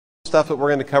stuff that we're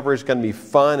going to cover is going to be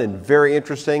fun and very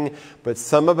interesting, but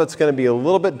some of it's going to be a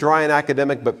little bit dry and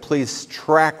academic, but please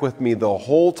track with me the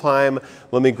whole time.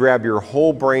 Let me grab your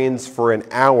whole brains for an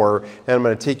hour, and I'm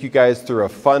going to take you guys through a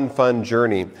fun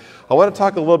journey. I want to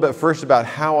talk a little bit first about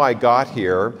how I got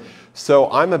here.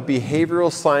 So I'm a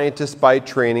behavioral scientist by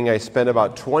training. I spent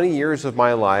about 20 years of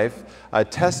my life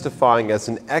testifying as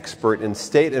an expert in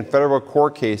state and federal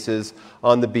court cases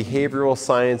on the behavioral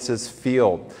sciences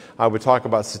field. I would talk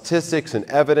about statistics and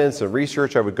evidence and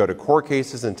research. I would go to court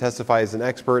cases and testify as an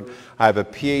expert. I have a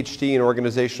PhD in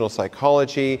organizational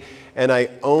psychology, and I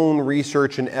own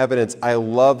research and evidence. I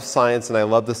love science and I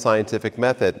love the scientific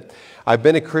method. I've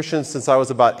been a Christian since I was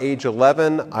about age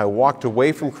 11. I walked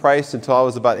away from Christ until I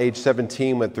was about age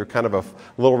 17, went through kind of a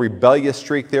little rebellious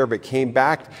streak there, but came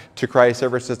back to Christ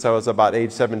ever since I was about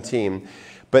age 17.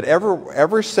 But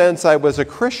ever since I was a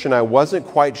Christian, I wasn't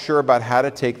quite sure about how to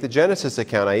take the Genesis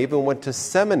account. I even went to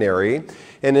seminary,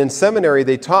 and in seminary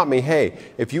they taught me, hey,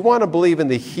 if you want to believe in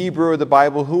the Hebrew of the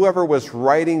Bible, whoever was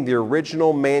writing the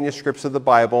original manuscripts of the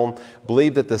Bible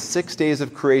believed that the 6 days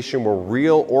of creation were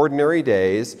real, ordinary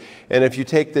days, and if you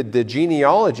take the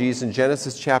genealogies in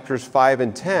Genesis chapters 5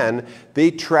 and 10,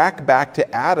 they track back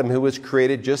to Adam, who was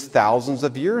created just thousands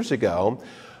of years ago.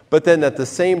 But then at the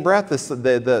same breath,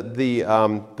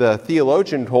 the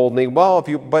theologian told me, well, if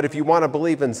you want to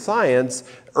believe in science,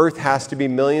 Earth has to be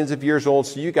millions of years old,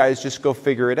 so you guys just go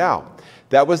figure it out.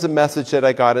 That was the message that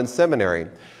I got in seminary.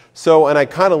 So, and I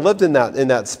kind of lived in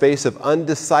that space of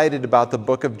undecided about the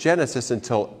book of Genesis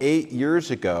until 8 years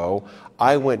ago.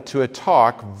 I went to a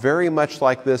talk very much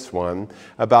like this one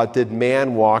about did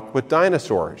man walk with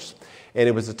dinosaurs? And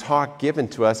it was a talk given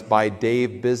to us by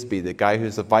Dave Bisbee, the guy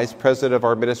who's the vice president of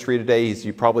our ministry today.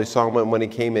 You probably saw him when he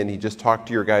came in. He just talked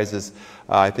to your guys'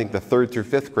 I think the 3rd through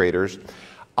 5th graders.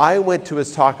 I went to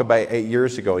his talk about 8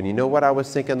 years ago, and you know what I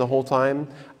was thinking the whole time?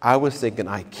 I was thinking,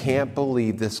 I can't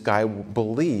believe this guy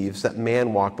believes that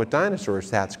man walked with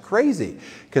dinosaurs. That's crazy.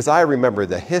 Because I remember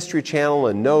the History Channel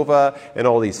and Nova and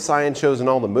all these science shows and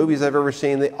all the movies I've ever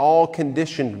seen. They all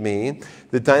conditioned me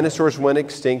that dinosaurs went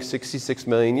extinct 66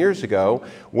 million years ago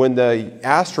when the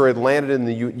asteroid landed in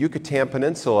the Yucatan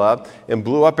Peninsula and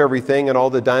blew up everything and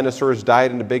all the dinosaurs died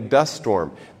in a big dust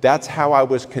storm. That's how I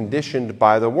was conditioned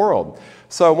by the world.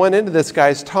 So I went into this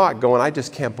guy's talk going, I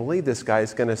just can't believe this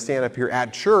guy's going to stand up here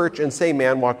at church and say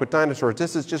man walked with dinosaurs.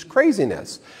 This is just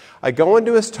craziness. I go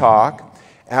into his talk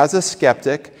as a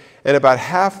skeptic, and about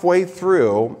halfway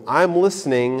through, I'm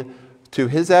listening to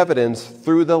his evidence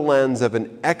through the lens of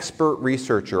an expert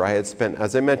researcher. I had spent,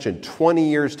 as I mentioned, 20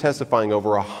 years testifying over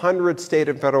 100 state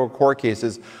and federal court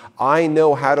cases. I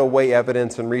know how to weigh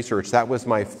evidence and research. That was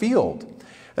my field.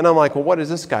 And I'm like, well, what is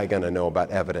this guy going to know about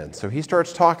evidence? So he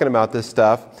starts talking about this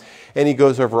stuff, and he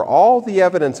goes over all the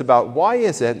evidence about why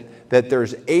is it that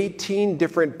there's 18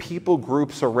 different people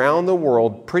groups around the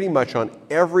world, pretty much on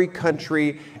every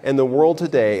country in the world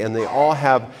today, and they all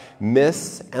have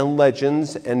myths and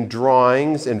legends and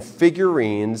drawings and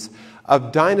figurines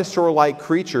of dinosaur-like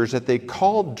creatures that they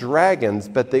call dragons,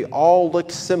 but they all look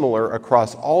similar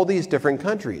across all these different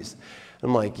countries.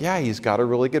 I'm like, yeah, he's got a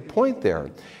really good point there.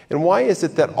 And why is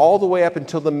it that all the way up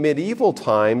until the medieval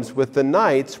times with the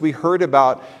knights, we heard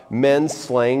about men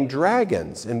slaying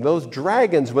dragons? And those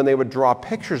dragons, when they would draw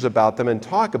pictures about them and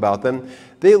talk about them,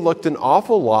 they looked an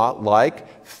awful lot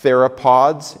like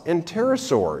theropods and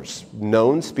pterosaurs,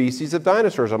 known species of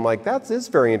dinosaurs. I'm like, that is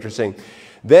very interesting.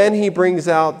 Then he brings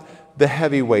out the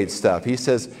heavyweight stuff. He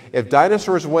says, if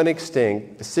dinosaurs went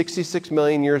extinct 66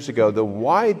 million years ago, then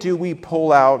why do we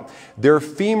pull out their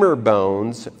femur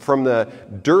bones from the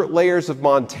dirt layers of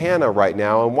Montana right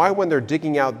now? And why, when they're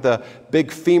digging out the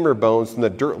big femur bones from the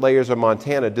dirt layers of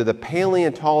Montana, do the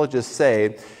paleontologists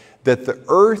say that the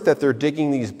earth that they're digging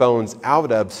these bones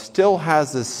out of still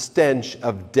has a stench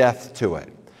of death to it?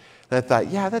 And I thought,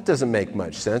 yeah, that doesn't make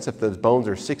much sense. If those bones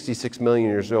are 66 million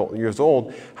years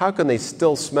old, how can they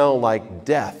still smell like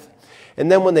death? And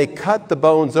then when they cut the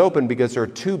bones open because they're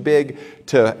too big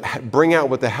to bring out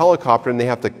with a helicopter and they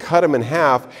have to cut them in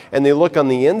half, and they look on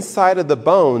the inside of the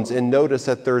bones and notice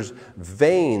that there's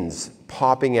veins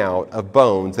popping out of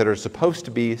bones that are supposed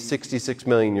to be 66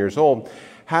 million years old.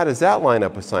 How does that line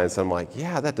up with science? I'm like,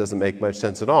 yeah, that doesn't make much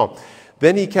sense at all.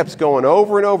 Then he kept going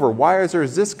over and over. Why is there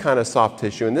this kind of soft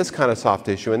tissue and this kind of soft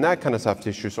tissue and that kind of soft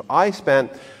tissue? So I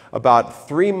spent about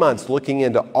 3 months looking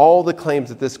into all the claims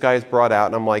that this guy's brought out.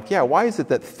 And I'm like, yeah, why is it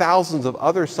that thousands of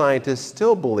other scientists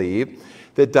still believe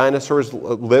that dinosaurs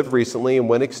lived recently and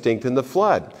went extinct in the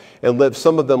flood? And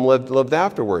some of them lived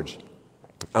afterwards.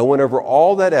 I went over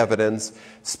all that evidence,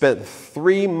 spent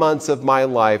 3 months of my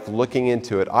life looking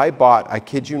into it. I bought, I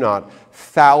kid you not,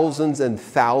 thousands and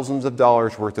thousands of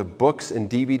dollars worth of books and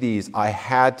DVDs. I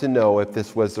had to know if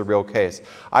this was the real case.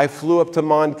 I flew up to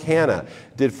Montana,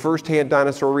 did firsthand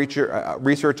dinosaur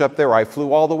research up there. I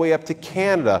flew all the way up to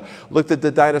Canada, looked at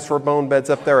the dinosaur bone beds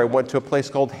up there. I went to a place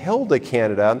called Hilda,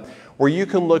 Canada, where you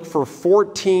can look for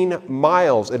 14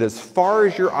 miles, and as far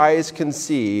as your eyes can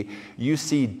see, you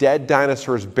see dead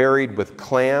dinosaurs buried with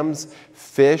clams,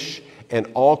 fish, and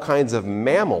all kinds of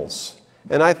mammals.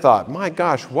 And I thought, my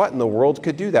gosh, what in the world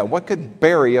could do that? What could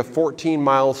bury a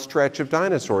 14-mile stretch of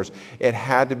dinosaurs? It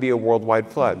had to be a worldwide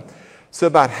flood. So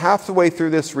about half the way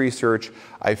through this research,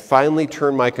 I finally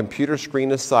turned my computer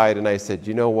screen aside and I said,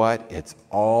 you know what? It's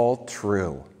all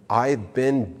true. I've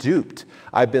been duped.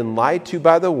 I've been lied to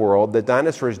by the world. The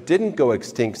dinosaurs didn't go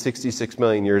extinct 66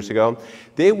 million years ago.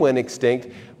 They went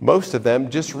extinct, most of them,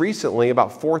 just recently,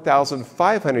 about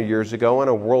 4,500 years ago in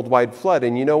a worldwide flood.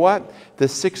 And you know what? The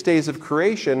 6 days of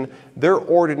creation, they're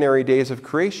ordinary days of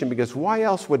creation, because why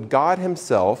else would God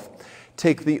himself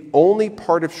take the only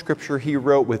part of Scripture he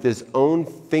wrote with his own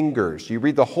fingers? You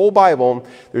read the whole Bible,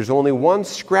 there's only one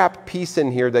scrap piece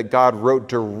in here that God wrote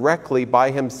directly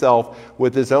by himself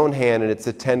with his own hand, and it's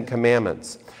the 10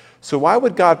 Commandments. So why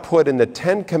would God put in the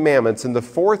 10 Commandments, in the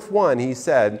fourth one, he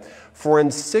said, "For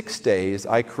in 6 days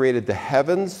I created the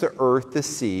heavens, the earth, the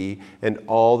sea, and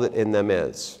all that in them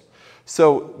is."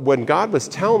 So when God was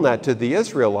telling that to the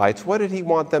Israelites, what did he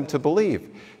want them to believe?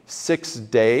 6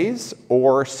 days,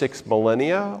 or 6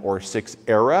 millennia, or 6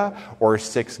 era, or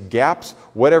 6 gaps,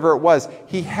 whatever it was.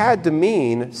 He had to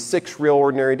mean 6 real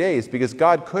ordinary days, because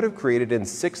God could have created in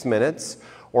 6 minutes,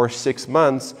 or 6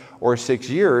 months, or 6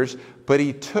 years, but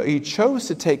he chose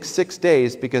to take 6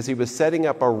 days because he was setting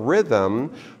up a rhythm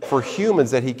for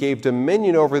humans that he gave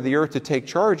dominion over the earth to take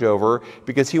charge over,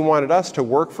 because he wanted us to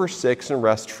work for 6 and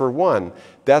rest for 1.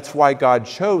 That's why God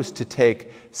chose to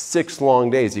take 6 long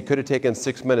days. He could have taken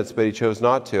 6 minutes, but he chose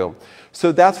not to.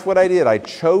 So that's what I did. I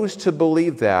chose to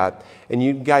believe that. And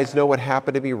you guys know what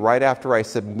happened to me right after I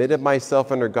submitted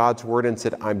myself under God's word and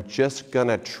said, I'm just going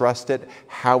to trust it,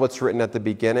 how it's written at the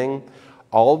beginning.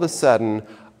 All of a sudden,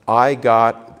 I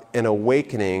got an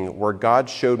awakening where God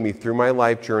showed me through my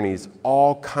life journeys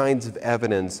all kinds of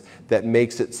evidence that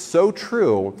makes it so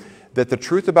true that the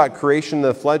truth about creation and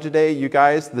the flood today, you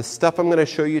guys, the stuff I'm going to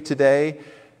show you today,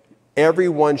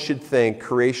 everyone should think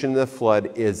creation and the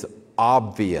flood is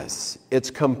obvious. It's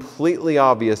completely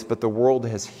obvious, but the world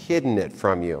has hidden it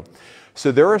from you.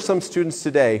 So there are some students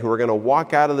today who are going to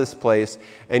walk out of this place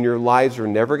and your lives are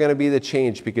never going to be the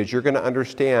change, because you're going to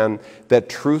understand that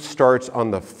truth starts on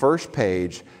the first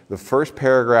page, the first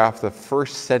paragraph, the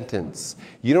first sentence.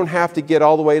 You don't have to get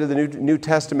all the way to the New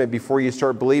Testament before you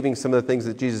start believing some of the things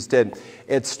that Jesus did.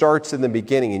 It starts in the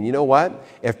beginning. And you know what?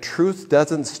 If truth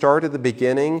doesn't start at the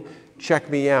beginning, check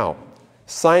me out.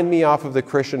 Sign me off of the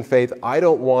Christian faith. I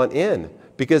don't want in.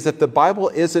 Because if the Bible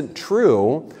isn't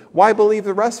true, why believe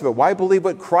the rest of it? Why believe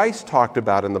what Christ talked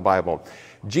about in the Bible?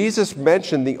 Jesus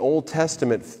mentioned the Old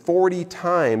Testament 40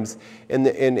 times in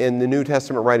the New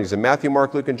Testament writings. In Matthew,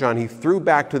 Mark, Luke, and John, he threw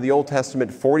back to the Old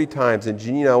Testament 40 times. And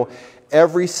you know,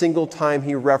 every single time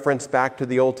he referenced back to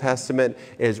the Old Testament,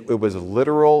 it was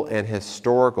literal and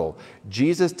historical.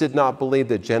 Jesus did not believe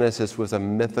that Genesis was a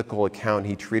mythical account.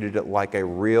 He treated it like a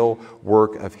real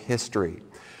work of history.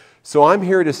 So I'm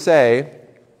here to say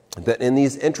that in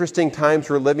these interesting times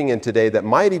we're living in today, that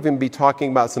might even be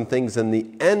talking about some things in the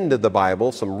end of the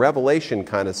Bible, some revelation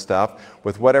kind of stuff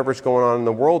with whatever's going on in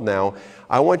the world now,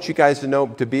 I want you guys to know,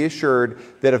 to be assured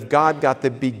that if God got the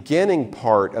beginning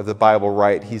part of the Bible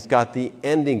right, he's got the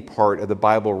ending part of the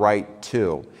Bible right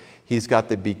too. He's got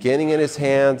the beginning in his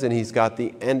hands and he's got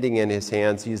the ending in his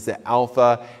hands. He's the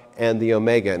Alpha and the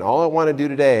Omega. And all I want to do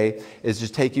today is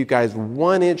just take you guys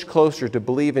 1 inch closer to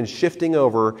believe in shifting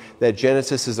over that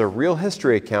Genesis is a real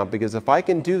history account, because if I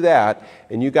can do that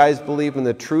and you guys believe in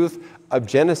the truth of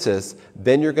Genesis,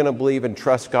 then you're going to believe and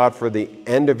trust God for the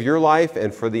end of your life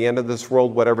and for the end of this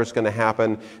world, whatever's going to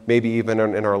happen, maybe even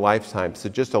in our lifetime. So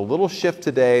just a little shift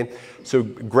today. So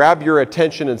grab your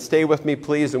attention and stay with me,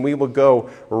 please, and we will go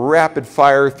rapid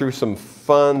fire through some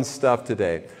fun stuff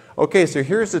today. Okay, so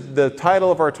here's the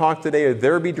title of our talk today,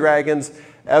 There Be Dragons,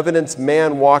 Evidence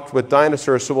Man Walked with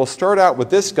Dinosaurs. So we'll start out with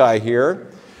this guy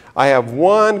here. I have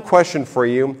one question for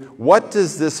you. What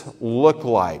does this look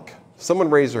like? Someone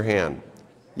raise their hand.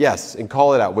 Yes, and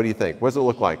call it out. What do you think? What does it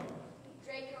look like?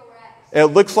 Dracorex. It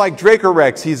looks like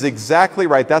Dracorex. He's exactly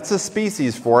right. That's a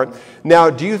species for it. Now,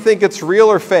 do you think it's real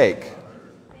or fake?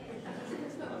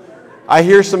 I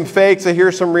hear some fakes. I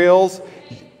hear some reals.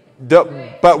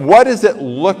 But what does it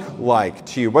look like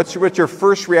to you? What's your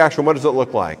first reaction? What does it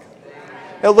look like?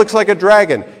 It looks like a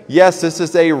dragon. Yes, this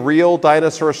is a real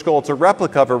dinosaur skull. It's a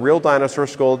replica of a real dinosaur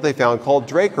skull that they found called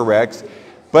Dracorex,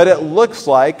 but it looks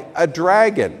like a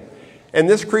dragon. And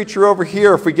this creature over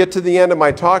here, if we get to the end of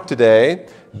my talk today,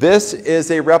 this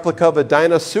is a replica of a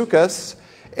Deinosuchus,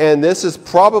 and this is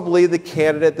probably the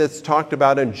candidate that's talked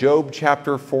about in Job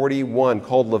chapter 41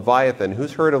 called Leviathan.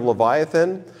 Who's heard of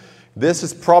Leviathan? This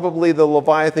is probably the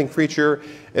Leviathan creature,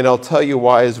 and I'll tell you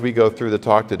why as we go through the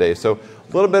talk today. So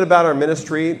a little bit about our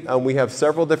ministry. We have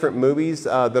several different movies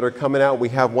that are coming out. We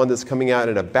have one that's coming out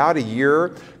in about a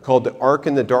year called The Ark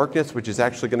in the Darkness, which is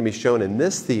actually going to be shown in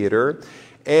this theater.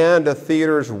 And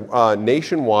theaters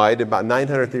nationwide, about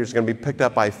 900 theaters, are going to be picked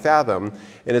up by Fathom,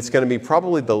 and it's going to be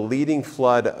probably the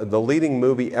leading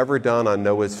movie ever done on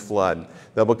Noah's flood.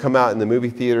 That will come out in the movie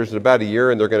theaters in about a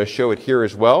year, and they're going to show it here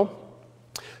as well.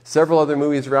 Several other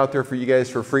movies are out there for you guys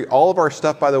for free. All of our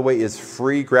stuff, by the way, is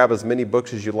free. Grab as many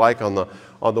books as you like on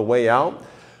the way out.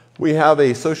 We have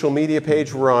a social media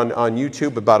page. We're on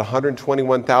YouTube, about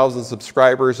 121,000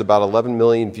 subscribers, about 11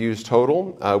 million views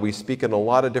total. We speak in a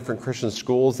lot of different Christian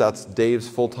schools. That's Dave's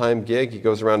full-time gig. He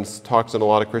goes around and talks in a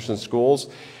lot of Christian schools.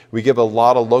 We give a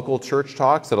lot of local church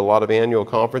talks at a lot of annual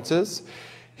conferences.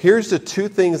 Here's the two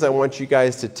things I want you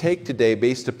guys to take today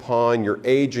based upon your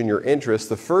age and your interest.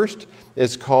 The first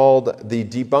is called the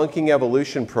Debunking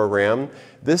Evolution Program.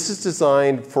 This is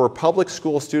designed for public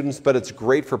school students, but it's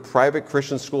great for private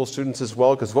Christian school students as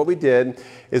well, because what we did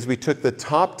is we took the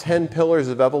top 10 pillars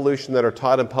of evolution that are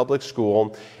taught in public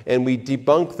school, and we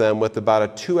debunked them with about a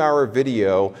 2-hour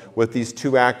video with these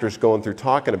two actors going through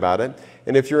talking about it.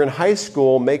 And if you're in high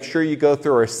school, make sure you go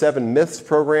through our 7 Myths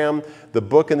program. The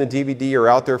book and the DVD are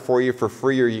out there for you for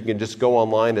free, or you can just go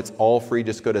online. It's all free.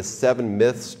 Just go to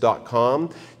 7myths.com.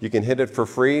 You can hit it for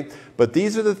free. But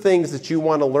these are the things that you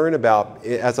want to learn about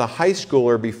as a high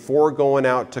schooler before going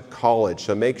out to college.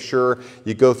 So make sure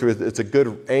you go through. It's a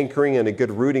good anchoring and a good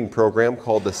rooting program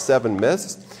called the 7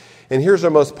 Myths. And here's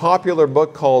our most popular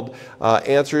book called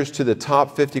Answers to the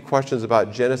Top 50 Questions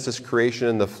About Genesis, Creation,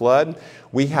 and the Flood.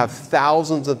 We have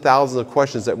thousands and thousands of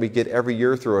questions that we get every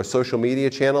year through our social media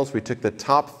channels. We took the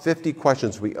top 50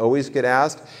 questions we always get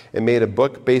asked and made a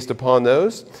book based upon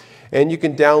those. And you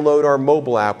can download our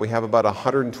mobile app. We have about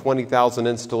 120,000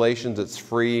 installations. It's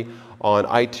free on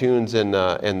iTunes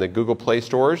and the Google Play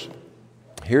stores.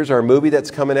 Here's our movie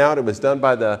that's coming out. It was done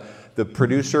by the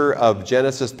producer of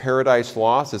Genesis Paradise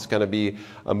Lost. It's going to be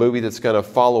a movie that's going to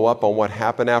follow up on what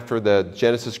happened after the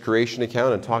Genesis creation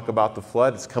account and talk about the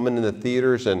flood. It's coming in the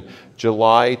theaters in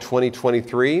July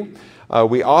 2023.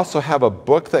 We also have a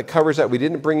book that covers that. We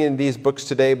didn't bring in these books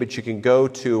today, but you can go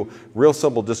to, real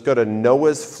simple, just go to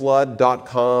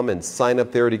noahsflood.com and sign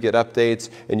up there to get updates,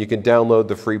 and you can download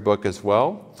the free book as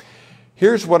well.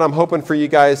 Here's what I'm hoping for you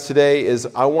guys today is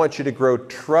I want you to grow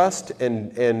trust in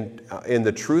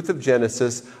the truth of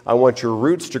Genesis. I want your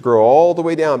roots to grow all the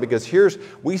way down, because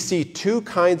we see two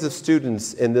kinds of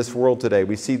students in this world today.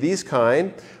 We see these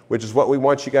kind, which is what we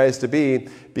want you guys to be,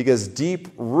 because deep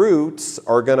roots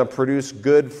are going to produce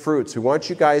good fruits. We want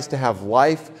you guys to have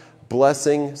life,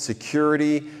 blessing,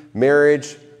 security,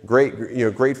 marriage,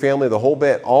 great family, the whole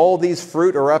bit. All these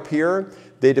fruit are up here.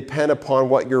 They depend upon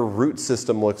what your root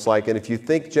system looks like. And if you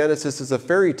think Genesis is a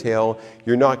fairy tale,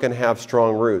 you're not going to have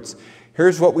strong roots.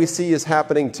 Here's what we see is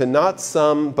happening to not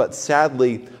some, but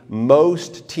sadly,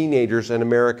 most teenagers in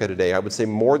America today. I would say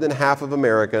more than half of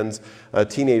Americans,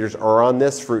 teenagers, are on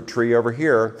this fruit tree over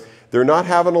here. They're not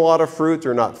having a lot of fruit.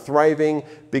 They're not thriving,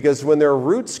 because when their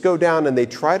roots go down and they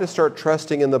try to start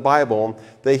trusting in the Bible,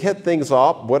 they hit things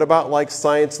off. What about like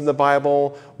science in the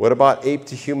Bible? What about ape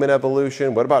to human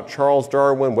evolution? What about Charles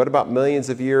Darwin? What about millions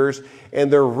of years?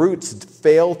 And their roots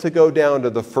fail to go down to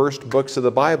the first books of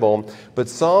the Bible. But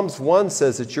Psalms 1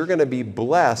 says that you're going to be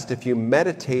blessed if you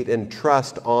meditate and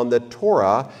trust on the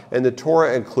Torah. And the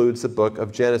Torah includes the book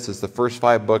of Genesis, the first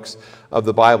 5 books of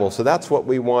the Bible. So that's what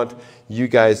we want you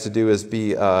guys to do, is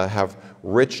have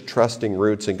rich, trusting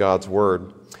roots in God's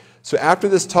Word. So after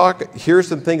this talk, here's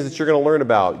some things that you're going to learn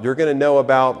about. You're going to know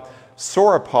about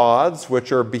sauropods,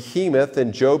 which are behemoth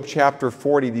in Job chapter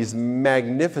 40, these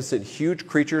magnificent, huge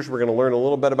creatures. We're going to learn a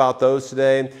little bit about those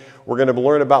today. We're going to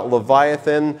learn about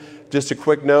Leviathan. Just a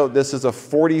quick note, this is a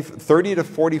 30 to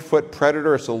 40 foot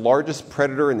predator. It's the largest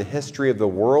predator in the history of the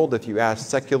world, if you ask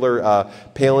secular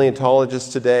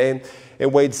paleontologists today.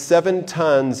 It weighed 7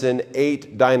 tons and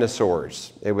 8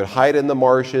 dinosaurs. It would hide in the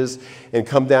marshes and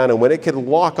come down, and when it could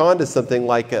lock onto something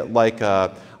like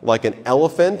an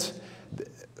elephant,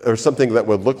 or something that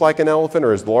would look like an elephant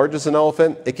or as large as an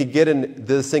elephant, it could get in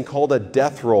this thing called a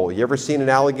death roll. You ever seen an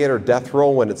alligator death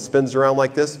roll when it spins around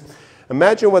like this?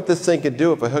 Imagine what this thing could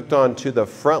do if it hooked onto the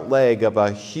front leg of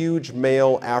a huge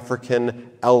male African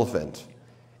elephant.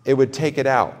 It would take it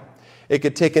out. It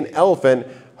could take an elephant,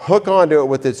 hook onto it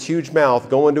with its huge mouth,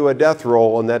 go into a death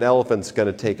roll, and that elephant's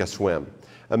going to take a swim.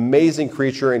 Amazing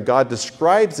creature, and God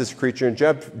describes this creature in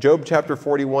Job chapter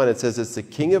 41. It says it's the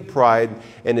king of pride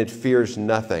and it fears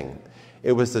nothing.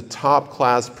 It was the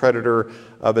top-class predator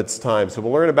of its time. So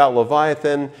we'll learn about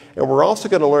Leviathan, and we're also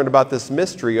going to learn about this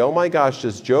mystery. Oh my gosh,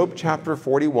 does Job chapter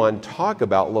 41 talk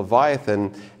about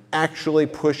Leviathan actually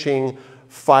pushing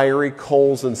fiery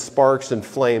coals and sparks and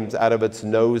flames out of its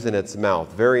nose and its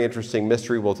mouth? Very interesting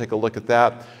mystery. We'll take a look at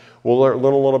that. We'll learn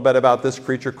a little bit about this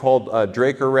creature called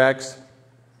Dracorex.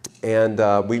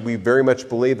 And we very much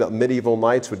believe that medieval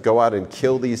knights would go out and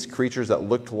kill these creatures that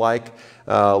looked like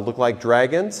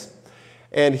dragons.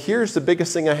 And here's the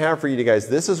biggest thing I have for you guys.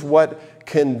 This is what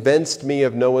convinced me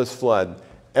of Noah's flood.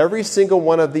 Every single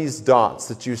one of these dots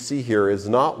that you see here is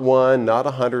not 1, not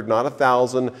 100, not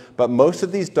 1,000, but most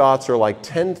of these dots are like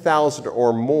 10,000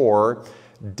 or more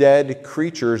dead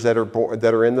creatures that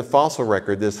are in the fossil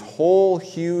record. This whole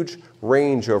huge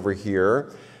range over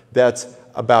here that's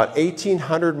about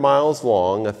 1,800 miles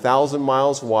long, 1,000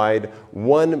 miles wide,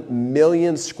 1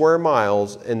 million square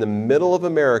miles in the middle of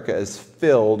America is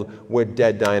filled with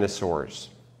dead dinosaurs.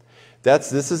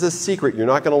 This is a secret. You're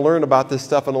not going to learn about this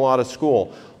stuff in a lot of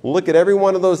school. Look at every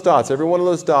one of those dots. Every one of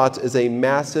those dots is a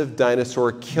massive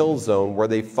dinosaur kill zone where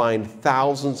they find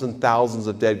thousands and thousands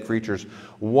of dead creatures.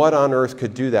 What on earth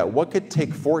could do that? What could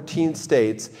take 14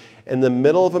 states in the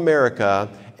middle of America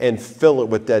and fill it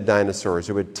with dead dinosaurs?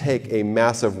 It would take a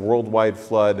massive worldwide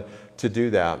flood to do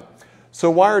that. So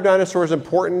why are dinosaurs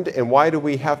important, and why do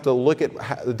we have to look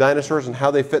at the dinosaurs and how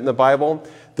they fit in the Bible?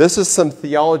 This is some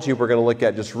theology we're going to look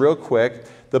at just real quick.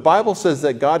 The Bible says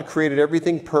that God created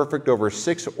everything perfect over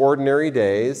 6 ordinary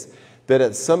days, that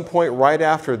at some point right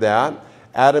after that,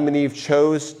 Adam and Eve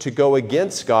chose to go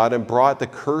against God and brought the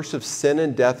curse of sin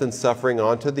and death and suffering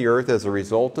onto the earth as a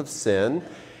result of sin.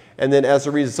 And then as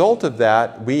a result of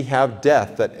that, we have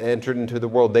death that entered into the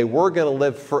world. They were going to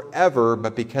live forever,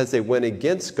 but because they went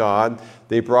against God,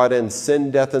 they brought in sin,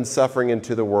 death, and suffering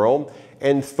into the world,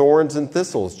 and thorns and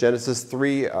thistles. Genesis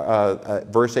 3,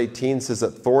 verse 18 says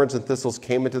that thorns and thistles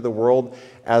came into the world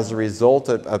as a result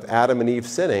of Adam and Eve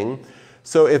sinning.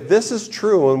 So if this is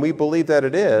true, and we believe that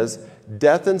it is,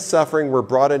 death and suffering were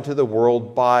brought into the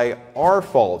world by our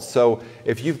fault. So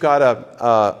if you've got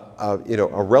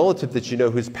a relative that you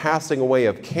know who's passing away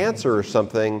of cancer or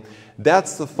something,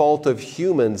 that's the fault of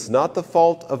humans, not the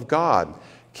fault of God.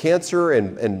 Cancer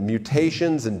and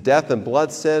mutations and death and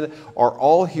bloodshed are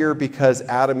all here because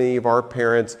Adam and Eve, our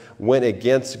parents, went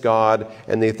against God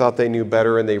and they thought they knew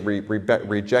better and they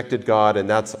rejected God, and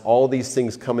that's all these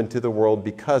things come into the world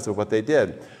because of what they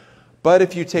did. But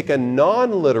if you take a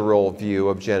non-literal view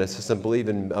of Genesis and believe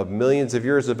in millions of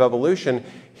years of evolution,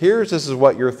 this is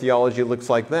what your theology looks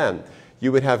like then.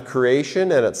 You would have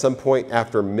creation, and at some point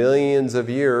after millions of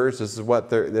years, this is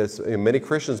what many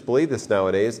Christians believe this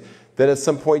nowadays, then at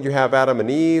some point you have Adam and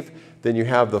Eve, then you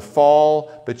have the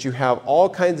fall, but you have all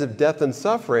kinds of death and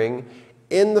suffering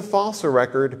in the fossil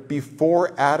record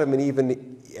before Adam and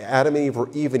Eve were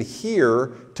even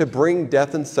here to bring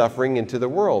death and suffering into the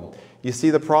world. You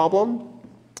see the problem?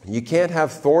 You can't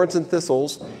have thorns and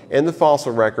thistles in the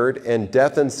fossil record and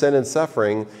death and sin and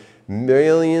suffering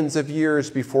millions of years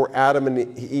before Adam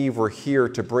and Eve were here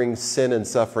to bring sin and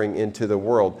suffering into the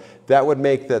world. That would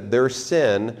make that their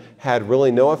sin had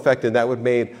really no effect, and that would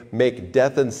make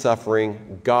death and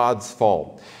suffering God's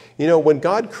fault. You know, when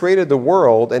God created the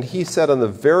world, and he said on the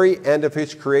very end of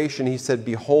his creation, he said,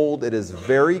 "Behold, it is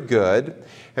very good."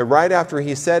 And right after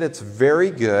he said it's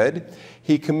very good,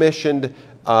 he commissioned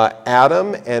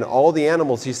Adam and all the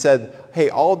animals. He said, hey,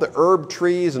 all the herb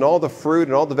trees and all the fruit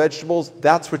and all the vegetables,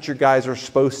 that's what you guys are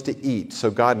supposed to eat.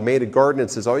 So God made a garden and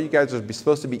says, all you guys are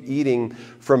supposed to be eating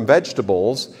from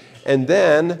vegetables. And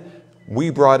then we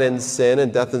brought in sin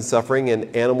and death and suffering,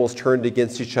 and animals turned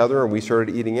against each other, and we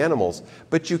started eating animals.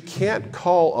 But you can't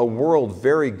call a world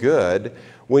very good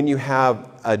when you have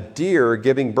a deer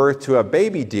giving birth to a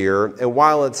baby deer, and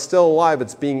while it's still alive,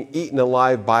 it's being eaten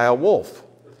alive by a wolf.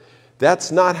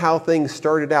 That's not how things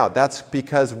started out. That's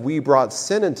because we brought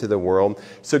sin into the world.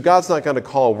 So God's not going to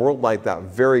call a world like that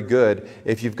very good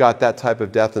if you've got that type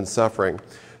of death and suffering.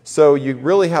 So you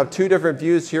really have two different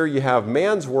views here. You have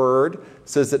man's word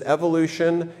says that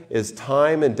evolution is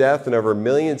time and death, and over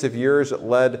millions of years it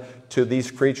led to these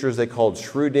creatures they called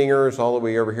Schrödingers, all the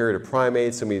way over here to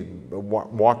primates, and we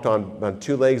walked on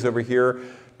two legs over here,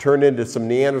 turned into some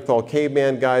Neanderthal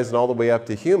caveman guys, and all the way up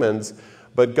to humans.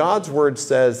 But God's word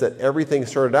says that everything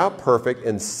started out perfect,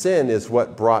 and sin is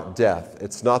what brought death.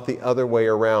 It's not the other way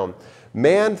around.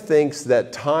 Man thinks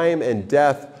that time and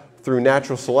death through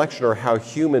natural selection are how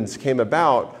humans came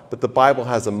about, but the Bible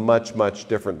has a much, much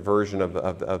different version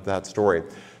of that story.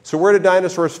 So where do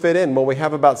dinosaurs fit in? Well, we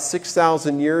have about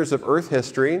 6,000 years of Earth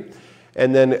history,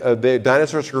 and then the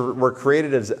dinosaurs were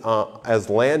created as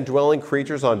land-dwelling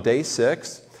creatures on day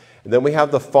 6. And then we have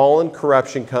the fall and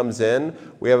corruption comes in.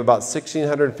 We have about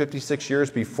 1,656 years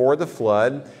before the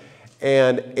flood,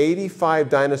 and 85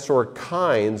 dinosaur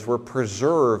kinds were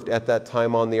preserved at that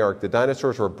time on the ark. The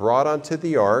dinosaurs were brought onto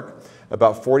the ark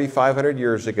about 4,500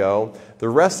 years ago. The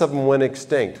rest of them went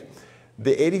extinct.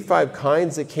 The 85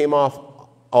 kinds that came off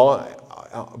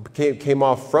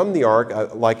from the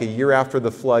ark like a year after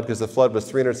the flood, because the flood was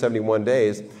 371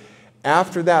 days.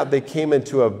 After that, they came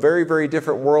into a very, very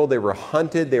different world. They were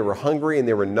hunted, they were hungry, and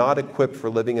they were not equipped for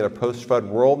living in a post-flood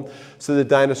world. So the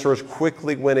dinosaurs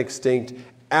quickly went extinct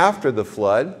after the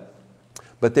flood,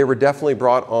 but they were definitely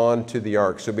brought on to the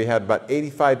ark. So we had about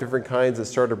 85 different kinds that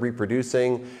started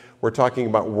reproducing. We're talking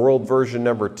about world version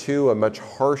number 2, a much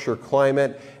harsher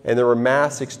climate, and there were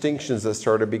mass extinctions that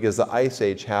started because the Ice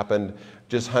Age happened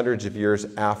just hundreds of years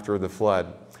after the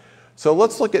flood. So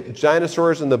let's look at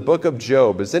dinosaurs in the book of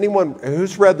Job. Is anyone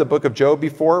who's read the book of Job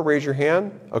before? Raise your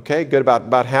hand. Okay, good,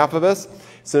 about half of us.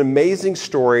 It's an amazing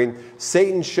story.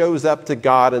 Satan shows up to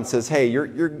God and says, hey,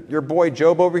 your boy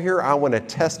Job over here, I want to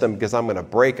test him because I'm going to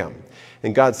break him.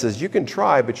 And God says, you can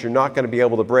try, but you're not going to be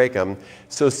able to break him.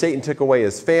 So Satan took away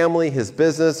his family, his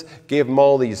business, gave him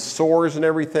all these sores and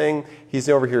everything. He's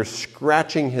over here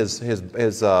scratching his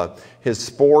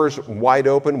spores wide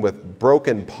open with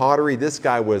broken pottery. This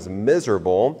guy was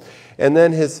miserable. And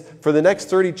then for the next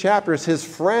 30 chapters, his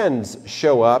friends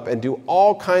show up and do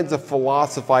all kinds of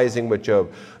philosophizing with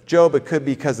Job. Job, it could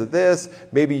be because of this.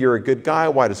 Maybe you're a good guy.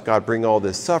 Why does God bring all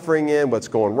this suffering in? What's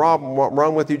going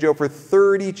wrong with you, Job? For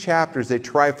 30 chapters, they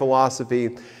try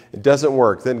philosophy. It doesn't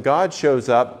work. Then God shows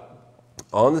up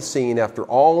on the scene after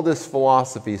all this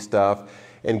philosophy stuff,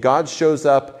 and God shows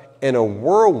up in a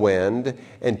whirlwind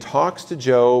and talks to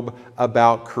Job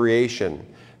about creation.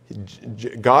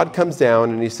 God comes down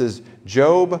and he says,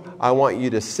 Job, I want you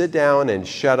to sit down and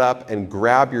shut up and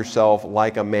grab yourself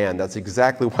like a man. That's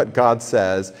exactly what God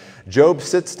says. Job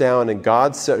sits down and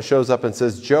God shows up and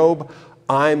says, Job,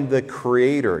 I'm the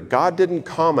creator. God didn't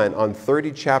comment on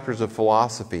 30 chapters of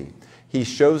philosophy. He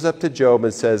shows up to Job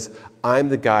and says, I'm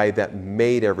the guy that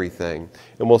made everything.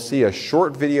 And we'll see a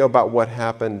short video about what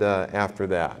happened after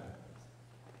that.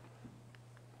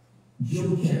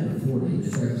 Job chapter 40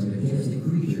 describes a majestic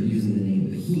creature using the name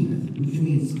Behemoth, which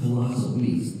means colossal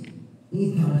beast.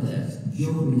 In context,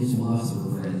 Job and his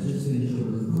philosopher friends just finished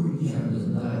over 30 chapters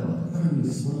of dialogue trying to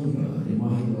explain God and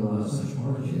why he would allow such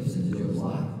hardships into Job's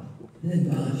life. Then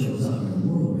God shows up in a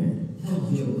whirlwind, tells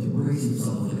Job to brace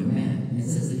himself like a man, and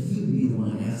says that he would be the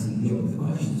one asking Job the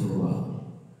questions for a while.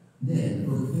 Then,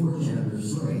 for 4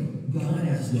 chapters straight, God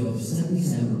asks Job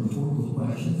 77 rhetorical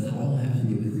questions that all have to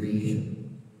do with creation.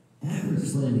 After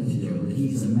explaining to Job that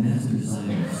he's a master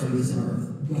designer of space and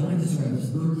Earth, God describes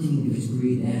 13 of his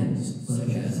created animals, such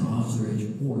as an ostrich,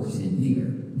 horse, and deer.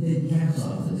 Then caps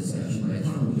off the discussion by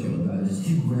telling Job about his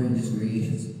 2 grandest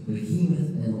creations,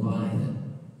 Behemoth and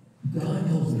Leviathan. God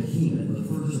calls Behemoth the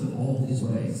first of all his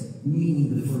ways,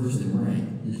 meaning the first in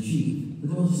rank, the chief, the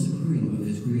most supreme of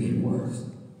his created works.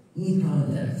 In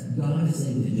context, God is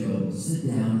saying to Job, sit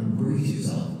down, brace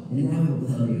yourself, and now I will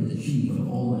tell you the chief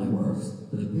of all my works,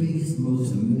 the biggest,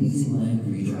 most amazing land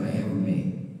creature I ever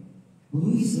made.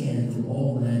 When we scan through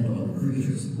all land-dwelling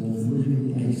creatures, both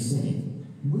living and extinct,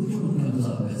 which one comes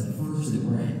up as the first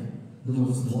in rank, the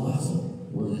most colossal,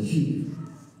 or the chief?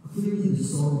 Clearly the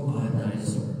sauropod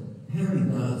dinosaur.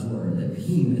 Pairing God's word that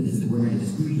Behemoth is the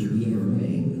grandest creature he ever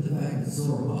made with the fact that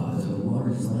sauropods are the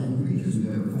largest land creatures we've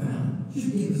ever found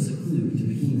should give us a clue to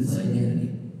Behemoth's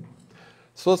identity.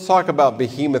 So let's talk about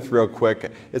Behemoth real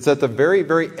quick. It's at the very,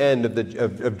 very end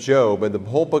of Job, and the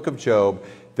whole book of Job,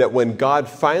 that when God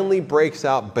finally breaks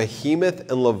out Behemoth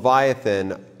and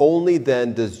Leviathan, only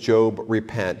then does Job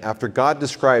repent. After God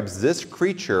describes this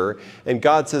creature, and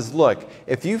God says, look,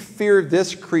 if you fear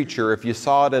this creature, if you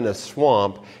saw it in a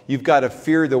swamp, you've got to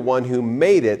fear the one who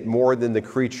made it more than the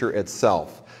creature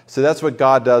itself. So that's what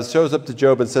God does. Shows up to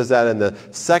Job and says that. And the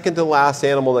second to last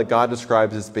animal that God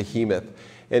describes is behemoth.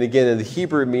 And again, in the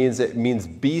Hebrew, it means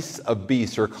beasts of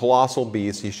beasts or colossal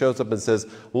beasts. He shows up and says,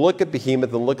 look at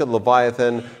behemoth and look at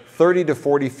Leviathan, 30 to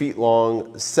 40 feet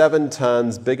long, 7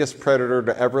 tons, biggest predator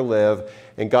to ever live.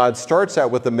 And God starts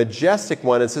out with a majestic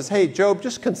one and says, hey, Job,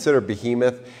 just consider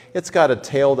behemoth. It's got a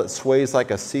tail that sways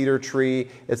like a cedar tree.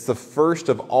 It's the first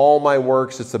of all my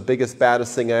works. It's the biggest,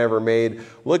 baddest thing I ever made.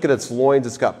 Look at its loins.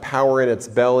 It's got power in its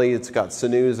belly. It's got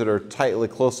sinews that are tightly,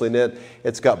 closely knit.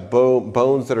 It's got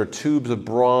bones that are tubes of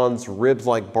bronze, ribs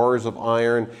like bars of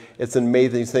iron. It's an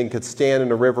amazing thing. Could stand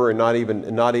in a river and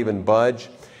not even budge.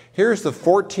 Here's the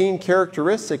 14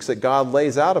 characteristics that God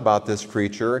lays out about this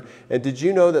creature. And did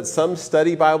you know that some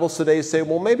study Bibles today say,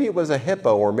 well, maybe it was a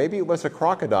hippo or maybe it was a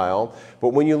crocodile. But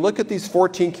when you look at these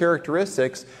 14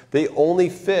 characteristics, they only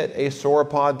fit a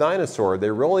sauropod dinosaur. They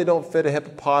really don't fit a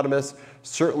hippopotamus,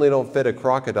 certainly don't fit a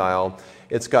crocodile.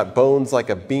 It's got bones like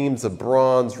a beams of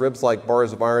bronze, ribs like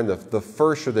bars of iron, the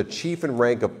first or the chief in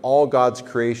rank of all God's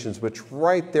creations, which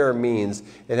right there means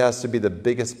it has to be the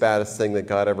biggest, baddest thing that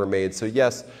God ever made. So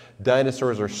yes,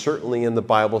 dinosaurs are certainly in the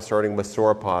Bible, starting with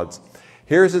sauropods.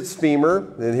 Here's its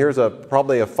femur, and here's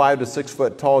probably a 5 to 6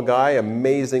 foot tall guy.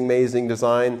 Amazing, amazing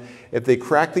design. If they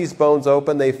crack these bones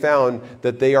open, they found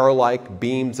that they are like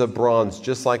beams of bronze,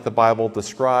 just like the Bible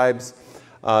describes.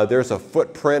 There's a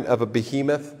footprint of a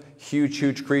behemoth. Huge,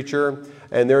 huge creature,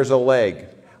 and there's a leg.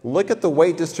 Look at the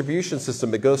weight distribution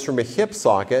system. It goes from a hip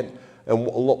socket, and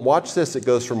watch this, it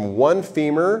goes from 1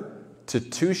 femur to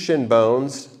 2 shin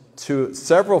bones to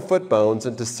several foot bones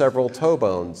and to several toe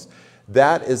bones.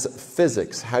 That is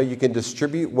physics, how you can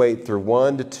distribute weight through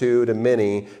 1 to 2 to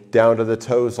many down to the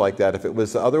toes like that. If it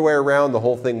was the other way around, the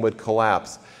whole thing would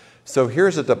collapse. So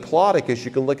here's a diplodocus.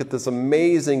 You can look at this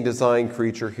amazing design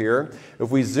creature here. If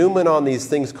we zoom in on these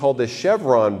things called the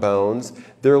chevron bones,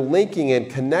 they're linking and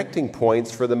connecting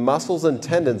points for the muscles and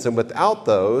tendons. And without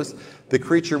those, the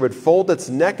creature would fold its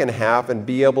neck in half and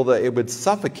it would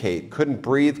suffocate. Couldn't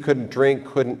breathe, couldn't drink,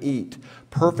 couldn't eat.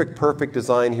 Perfect, perfect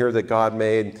design here that God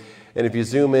made. And if you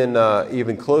zoom in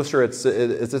even closer, it's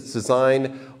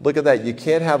design. Look at that. You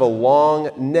can't have a long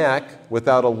neck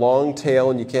without a long tail,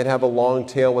 and you can't have a long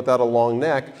tail without a long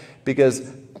neck,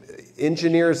 because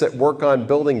engineers that work on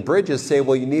building bridges say,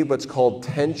 well, you need what's called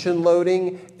tension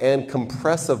loading and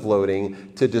compressive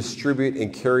loading to distribute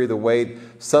and carry the weight.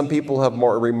 Some people have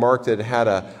remarked that it had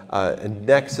a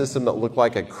neck system that looked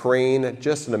like a crane.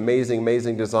 Just an amazing,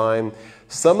 amazing design.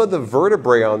 Some of the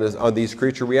vertebrae on these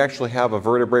creatures, we actually have a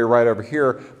vertebrae right over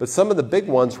here, but some of the big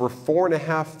ones were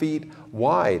 4.5 feet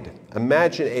wide.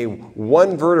 Imagine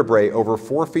one vertebrae over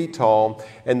 4 feet tall,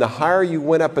 and the higher you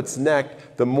went up its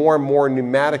neck, the more and more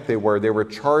pneumatic they were. They were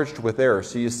charged with air.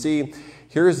 So you see,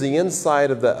 here's the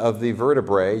inside of the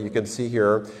vertebrae. You can see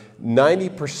here,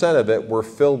 90% of it were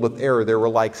filled with air. They were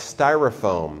like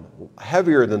styrofoam,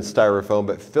 heavier than styrofoam,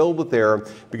 but filled with air,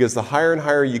 because the higher and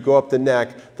higher you go up the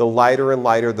neck, the lighter and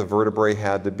lighter the vertebrae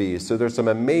had to be. So there's some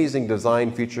amazing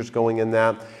design features going in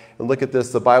that. And look at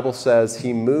this. The Bible says,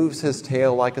 he moves his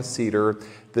tail like a cedar.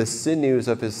 The sinews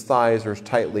of his thighs are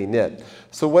tightly knit.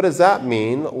 So what does that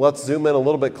mean? Let's zoom in a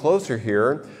little bit closer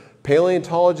here.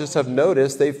 Paleontologists have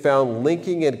noticed they've found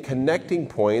linking and connecting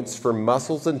points for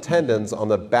muscles and tendons on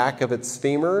the back of its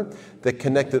femur that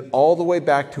connected all the way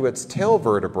back to its tail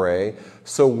vertebrae.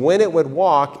 So when it would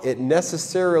walk, it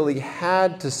necessarily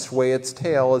had to sway its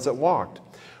tail as it walked.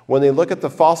 When they look at the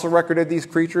fossil record of these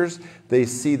creatures, they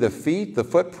see the feet, the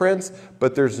footprints,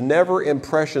 but there's never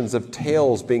impressions of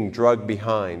tails being dragged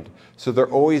behind. So they're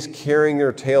always carrying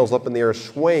their tails up in the air,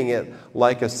 swaying it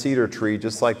like a cedar tree,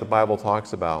 just like the Bible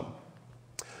talks about.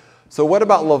 So what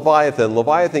about Leviathan?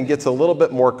 Leviathan gets a little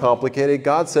bit more complicated.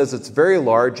 God says it's very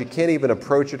large. You can't even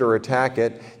approach it or attack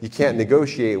it. You can't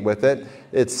negotiate with it.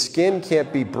 Its skin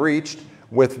can't be breached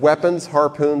with weapons,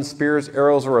 harpoons, spears,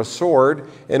 arrows, or a sword.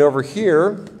 And over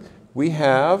here, we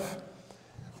have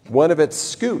one of its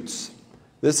scutes.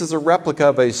 This is a replica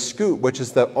of a scute, which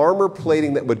is the armor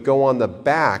plating that would go on the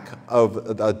back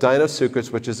of a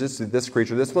Dinosaurs, which is this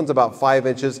creature. This one's about 5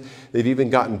 inches. They've even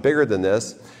gotten bigger than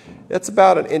this. It's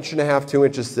about 1.5 inches, 2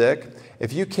 inches thick.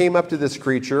 If you came up to this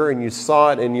creature and you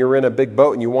saw it and you're in a big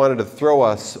boat and you wanted to throw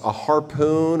a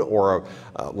harpoon or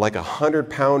like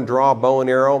 100-pound draw bow and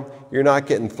arrow, you're not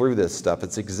getting through this stuff.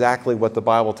 It's exactly what the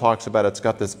Bible talks about. It's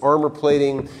got this armor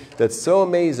plating that's so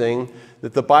amazing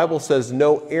that the Bible says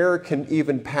no air can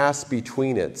even pass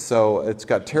between it. So it's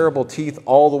got terrible teeth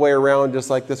all the way around, just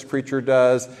like this creature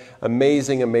does.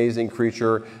 Amazing, amazing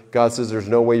creature. God says there's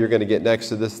no way you're going to get next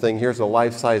to this thing. Here's a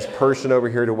life-size person over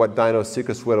here to what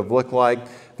Dinosaurs would have looked like.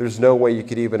 there's no way you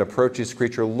could even approach this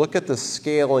creature. Look at the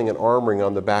scaling and armoring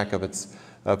on the back of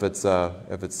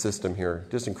its system here.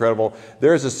 Just incredible.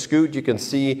 There's a scoot. You can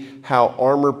see how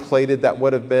armor plated that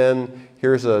would have been.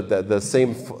 Here's the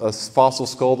same fossil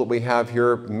skull that we have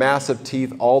here. Massive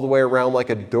teeth all the way around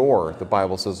like a door, the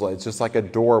Bible says. It's just like a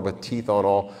door with teeth on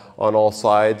all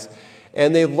sides.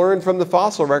 And they've learned from the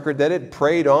fossil record that it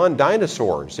preyed on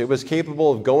dinosaurs. It was capable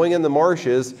of going in the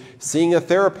marshes, seeing a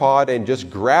theropod, and just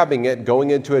grabbing it,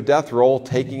 going into a death roll,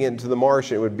 taking it into the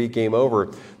marsh, and it would be game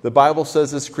over. The Bible says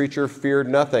this creature feared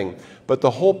nothing. But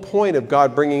the whole point of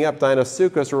God bringing up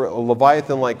Dinosuchus, or a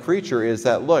Leviathan-like creature, is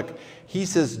that, look, he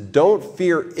says, don't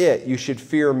fear it. You should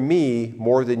fear me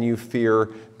more than you fear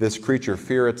this creature.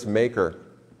 Fear its maker.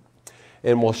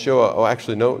 And we'll show,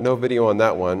 actually, no video on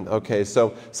that one. Okay,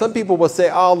 so some people will say,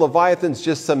 oh, Leviathan's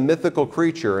just some mythical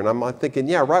creature. And I'm thinking,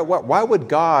 yeah, right, why would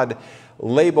God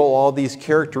label all these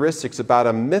characteristics about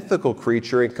a mythical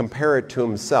creature and compare it to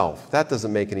himself? That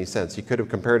doesn't make any sense. He could have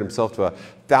compared himself to a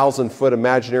 1,000-foot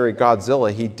imaginary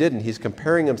Godzilla. He didn't. He's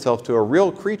comparing himself to a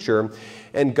real creature.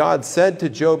 And God said to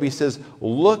Job, he says,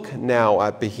 look now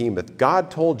at Behemoth.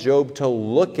 God told Job to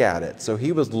look at it. So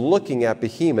he was looking at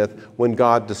Behemoth when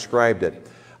God described it.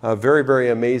 A very, very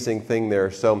amazing thing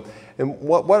there. So, and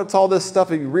what's all this stuff?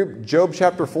 If you read Job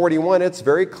chapter 41, it's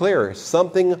very clear.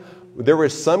 There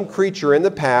was some creature in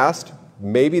the past,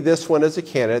 maybe this one is a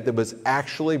candidate, that was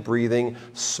actually breathing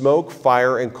smoke,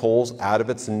 fire, and coals out of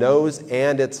its nose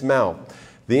and its mouth.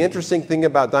 The interesting thing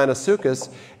about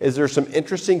Dinosuchus is there's some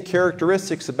interesting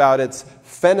characteristics about its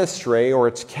fenestrae, or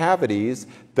its cavities,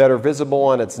 that are visible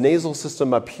on its nasal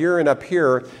system up here and up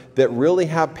here that really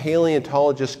have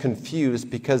paleontologists confused,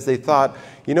 because they thought,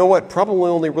 you know what, probably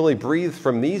only really breathed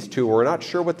from these two. We're not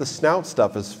sure what the snout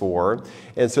stuff is for.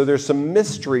 And so there's some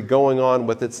mystery going on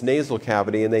with its nasal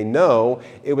cavity, and they know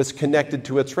it was connected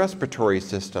to its respiratory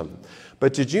system.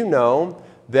 But did you know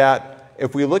that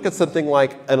if we look at something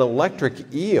like an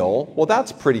electric eel, well,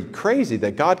 that's pretty crazy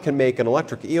that God can make an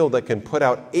electric eel that can put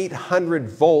out 800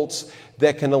 volts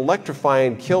that can electrify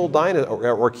and kill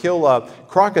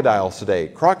crocodiles today.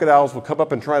 Crocodiles will come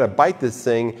up and try to bite this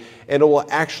thing, and it will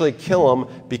actually kill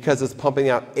them because it's pumping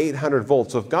out 800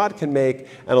 volts. So if God can make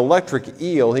an electric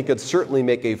eel, he could certainly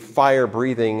make a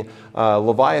fire-breathing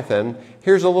Leviathan.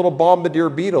 Here's a little bombardier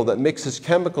beetle that mixes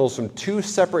chemicals from 2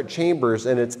 separate chambers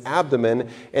in its abdomen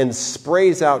and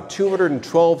sprays out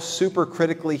 212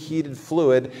 supercritically heated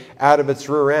fluid out of its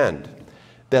rear end.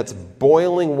 That's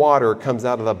boiling water comes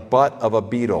out of the butt of a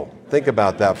beetle. Think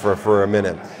about that for a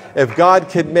minute. If God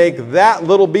could make that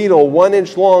little beetle 1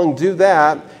 inch long do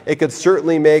that, it could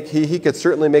certainly make, he could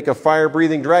certainly make a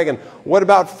fire-breathing dragon. What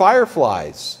about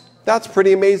fireflies? That's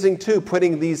pretty amazing too,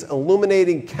 putting these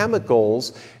illuminating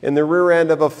chemicals in the rear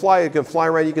end of a fly. You can fly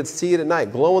around, you can see it at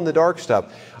night, glow-in-the-dark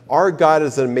stuff. Our God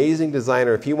is an amazing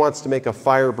designer. If he wants to make a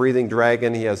fire-breathing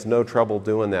dragon, he has no trouble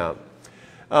doing that.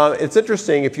 It's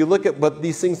interesting, if you look at what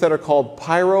these things that are called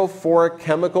pyrophoric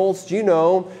chemicals, do you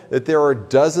know that there are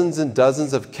dozens and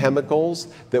dozens of chemicals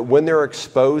that when they're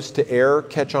exposed to air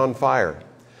catch on fire?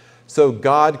 So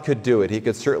God could do it. He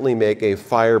could certainly make a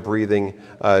fire-breathing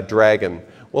dragon.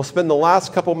 We'll spend the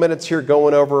last couple minutes here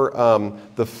going over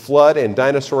the flood and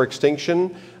dinosaur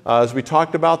extinction. As we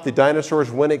talked about, the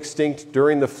dinosaurs went extinct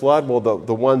during the flood. Well,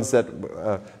 the ones that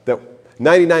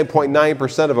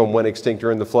 99.9% of them went extinct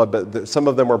during the flood, but some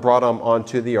of them were brought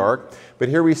onto the ark. But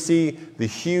here we see the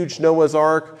huge Noah's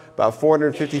Ark, about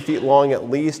 450 feet long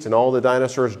at least, and all the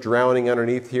dinosaurs drowning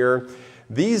underneath here.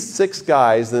 These 6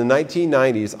 guys in the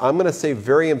 1990s, I'm going to say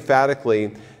very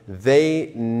emphatically,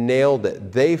 they nailed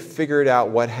it. They figured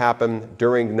out what happened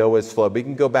during Noah's flood. We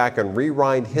can go back and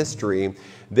rewind history.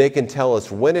 They can tell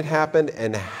us when it happened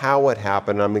and how it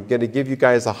happened. I'm going to give you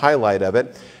guys a highlight of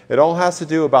it. It all has to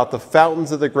do about the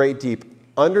fountains of the great deep.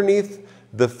 Underneath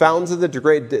the fountains of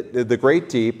the great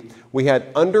deep, we had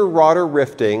underwater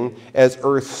rifting as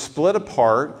Earth split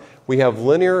apart. We have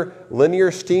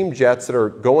linear steam jets that are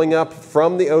going up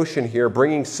from the ocean here,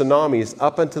 bringing tsunamis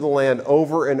up into the land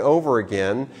over and over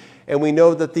again. And we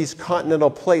know that these continental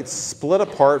plates split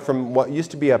apart from what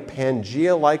used to be a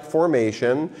Pangea-like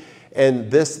formation.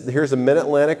 And here's a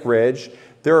mid-Atlantic ridge.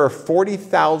 There are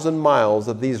 40,000 miles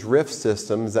of these rift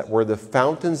systems that were the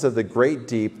fountains of the great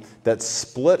deep that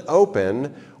split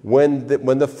open when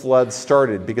the flood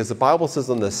started, because the Bible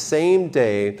says on the same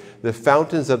day the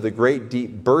fountains of the great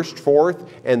deep burst forth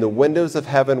and the windows of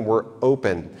heaven were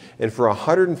open. And for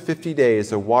 150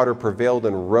 days the water prevailed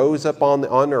and rose up on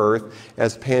earth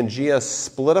as Pangea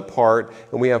split apart,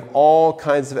 and we have all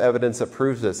kinds of evidence that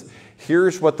proves this.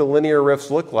 Here's what the linear rifts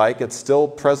look like. It's still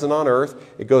present on Earth.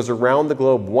 It goes around the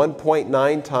globe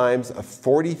 1.9 times, a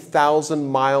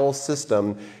 40,000-mile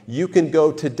system. You can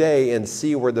go today and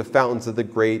see where the fountains of the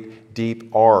great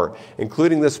deep are,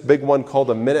 including this big one called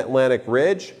the Mid-Atlantic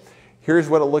Ridge. Here's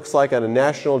what it looks like on a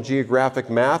National Geographic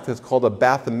map. It's called a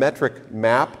bathymetric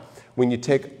map. When you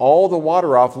take all the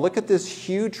water off, look at this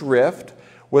huge rift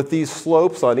with these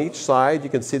slopes on each side. You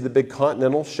can see the big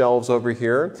continental shelves over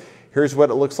here. Here's what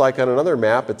it looks like on another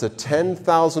map. It's a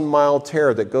 10,000-mile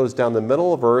tear that goes down the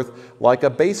middle of Earth like a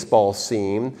baseball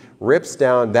seam, rips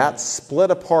down, that's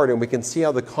split apart, and we can see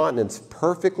how the continents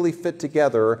perfectly fit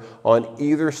together on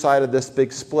either side of this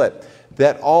big split.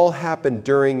 That all happened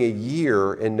during a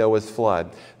year in Noah's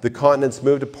flood. The continents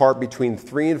moved apart between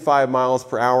 3 and 5 miles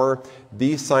per hour.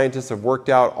 These scientists have worked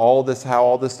out how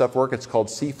all this stuff works. It's called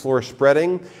seafloor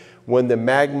spreading. When the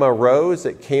magma rose,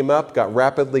 it came up, got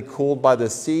rapidly cooled by the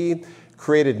sea,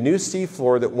 created new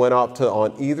seafloor that went up to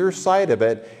on either side of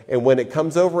it, and when it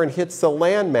comes over and hits the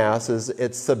land masses,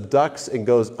 it subducts and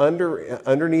goes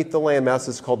underneath the land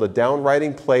masses, called a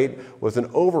downriding plate with an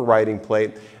overriding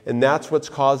plate, and that's what's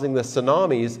causing the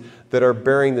tsunamis that are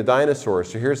burying the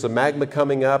dinosaurs. So here's the magma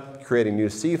coming up, creating new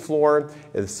seafloor,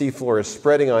 and the seafloor is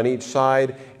spreading on each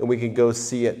side, and we can go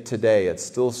see it today. It's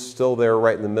still there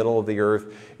right in the middle of the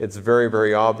earth. It's very,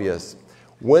 very obvious.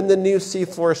 When the new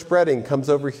seafloor spreading comes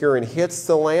over here and hits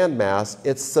the landmass,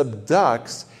 it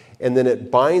subducts and then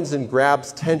it binds and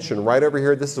grabs tension. Right over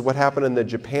here, this is what happened in the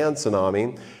Japan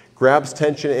tsunami. Grabs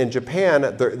tension in Japan,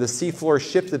 the seafloor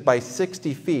shifted by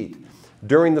 60 feet.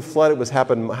 During the flood, it was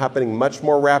happening much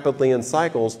more rapidly in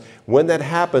cycles. When that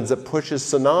happens, it pushes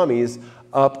tsunamis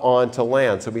up onto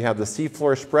land. So we have the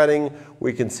seafloor spreading,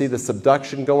 we can see the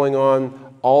subduction going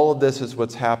on. All of this is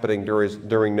what's happening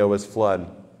during Noah's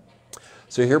flood.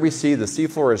 So here we see the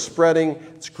seafloor is spreading.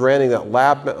 It's granting that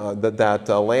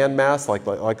land mass, like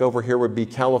over here would be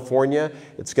California.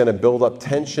 It's going to build up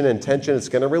tension, and tension it's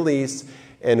going to release.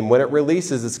 And when it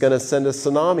releases, it's going to send a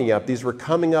tsunami up. These were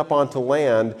coming up onto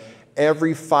land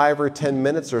every 5 or 10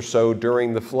 minutes or so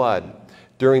during the flood,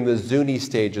 during the Zuni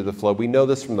stage of the flood. We know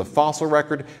this from the fossil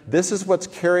record. This is what's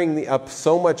carrying up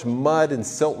so much mud and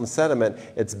silt and sediment.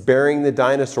 It's burying the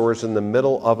dinosaurs in the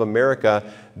middle of America.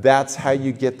 That's how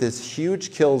you get this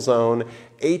huge kill zone,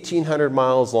 1,800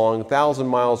 miles long, 1,000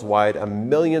 miles wide, 1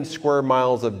 million square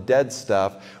miles of dead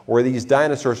stuff, where these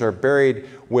dinosaurs are buried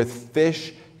with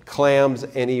fish, clams,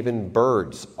 and even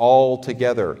birds all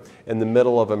together in the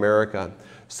middle of America.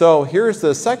 So here's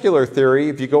the secular theory.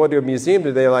 If you go into a museum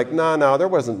today, like, no, there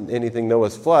wasn't anything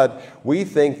Noah's flood. We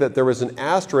think that there was an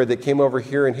asteroid that came over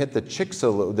here and hit the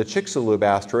Chicxulub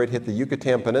asteroid, hit the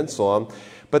Yucatan Peninsula.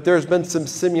 But there's been some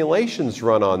simulations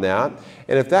run on that.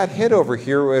 And if that hit over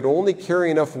here, it would only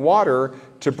carry enough water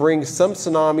to bring some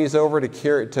tsunamis over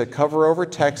to cover over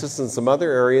Texas and some other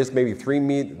areas, maybe 3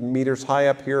 meters high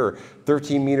up here or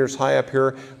 13 meters high up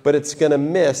here. But it's going to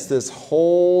miss this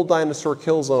whole dinosaur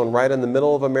kill zone right in the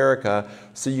middle of America.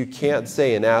 So you can't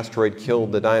say an asteroid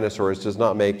killed the dinosaurs. It does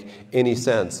not make any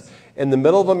sense. In the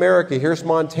middle of America, here's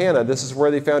Montana. This is where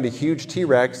they found a huge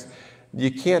T-Rex. You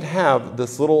can't have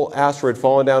this little asteroid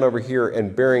falling down over here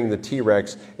and burying the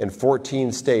T-Rex in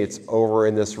 14 states over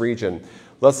in this region.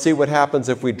 Let's see what happens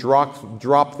if we drop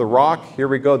the rock. Here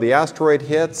we go. The asteroid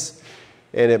hits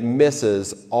and it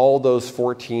misses all those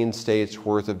 14 states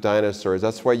worth of dinosaurs.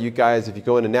 That's why you guys, if you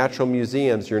go into natural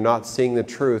museums, you're not seeing the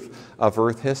truth of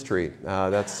Earth history.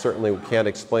 That's certainly, we can't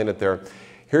explain it there.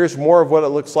 Here's more of what it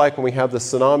looks like when we have the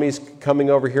tsunamis coming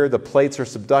over here. The plates are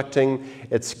subducting.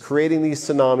 It's creating these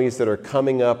tsunamis that are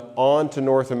coming up onto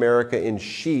North America in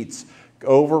sheets,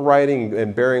 overriding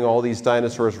and burying all these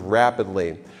dinosaurs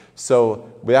rapidly. So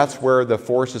that's where the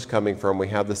force is coming from. We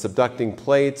have the subducting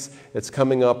plates. It's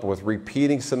coming up with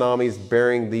repeating tsunamis,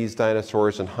 burying these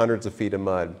dinosaurs in hundreds of feet of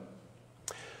mud.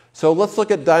 So let's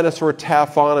look at dinosaur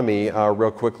taphonomy real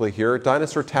quickly here.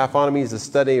 Dinosaur taphonomy is a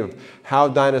study of how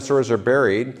dinosaurs are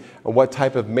buried and what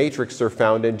type of matrix they're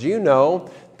found in. Do you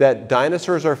know that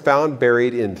dinosaurs are found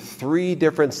buried in 3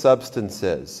 different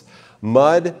substances?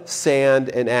 Mud, sand,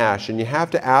 and ash. And you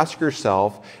have to ask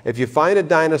yourself, if you find a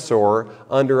dinosaur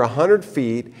under 100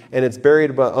 feet and it's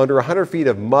buried under 100 feet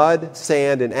of mud,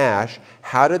 sand, and ash,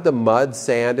 how did the mud,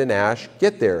 sand, and ash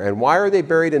get there? And why are they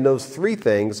buried in those 3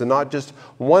 things and not just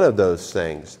one of those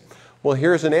things? Well,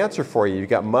 here's an answer for you. You've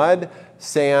got mud,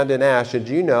 sand, and ash. Did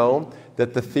you know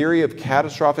that the theory of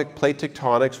catastrophic plate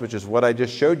tectonics, which is what I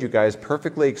just showed you guys,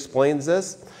 perfectly explains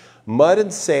this? Mud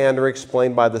and sand are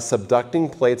explained by the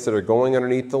subducting plates that are going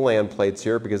underneath the land plates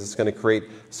here, because it's going to create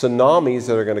tsunamis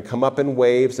that are going to come up in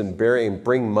waves and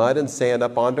bring mud and sand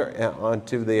up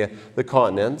onto the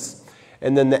continents.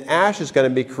 And then the ash is going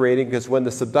to be creating, because when the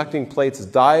subducting plates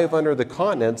dive under the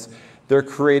continents, they're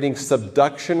creating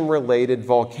subduction-related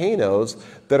volcanoes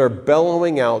that are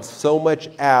bellowing out so much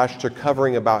ash they're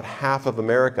covering about half of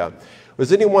America.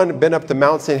 Has anyone been up to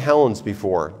Mount St. Helens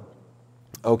before?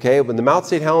 Okay, when the Mount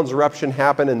St. Helens eruption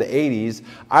happened in the 80s,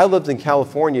 I lived in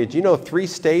California. Do you know 3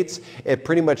 states, it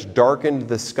pretty much darkened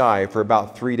the sky for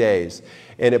about 3 days.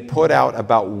 And it put out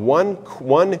about one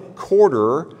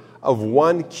quarter of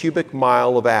 1 cubic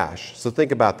mile of ash. So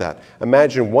think about that.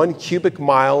 Imagine 1 cubic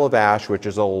mile of ash, which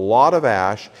is a lot of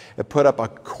ash. It put up a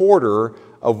quarter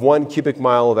of 1 cubic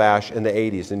mile of ash in the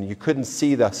 80s. And you couldn't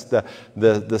see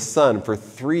the sun for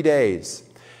 3 days.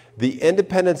 The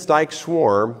Independence Dyke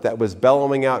swarm that was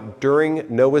bellowing out during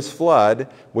Noah's flood,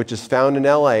 which is found in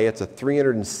LA, it's a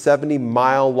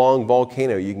 370-mile long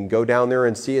volcano. You can go down there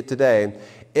and see it today.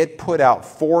 It put out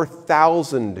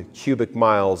 4,000 cubic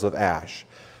miles of ash.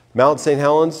 Mount St.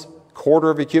 Helens, quarter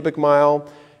of a cubic mile.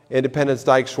 Independence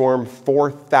Dyke swarm,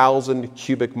 4,000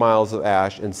 cubic miles of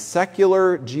ash. And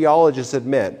secular geologists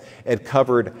admit it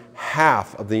covered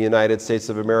half of the United States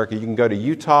of America. You can go to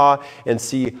Utah and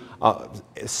see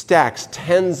stacks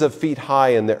tens of feet high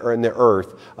in the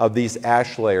earth of these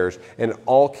ash layers. And it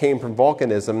all came from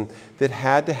volcanism that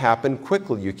had to happen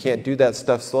quickly. You can't do that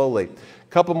stuff slowly.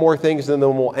 A couple more things, and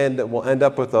then we'll end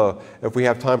up with if we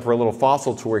have time for a little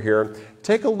fossil tour here.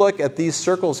 Take a look at these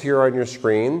circles here on your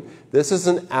screen. This is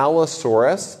an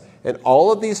Allosaurus, and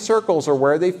all of these circles are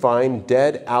where they find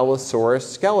dead Allosaurus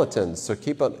skeletons. So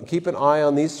keep an eye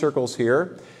on these circles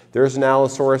here. There's an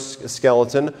Allosaurus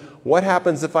skeleton. What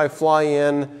happens if I fly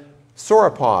in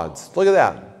sauropods? Look at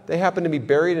that. They happen to be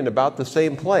buried in about the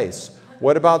same place.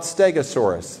 What about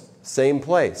Stegosaurus? Same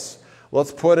place.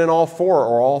 Let's put in all 4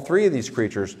 or all 3 of these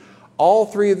creatures. All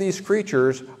 3 of these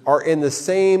creatures are in the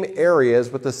same areas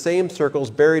with the same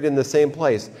circles buried in the same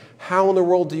place. How in the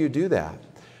world do you do that?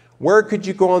 Where could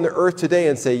you go on the earth today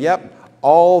and say, yep,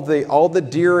 all the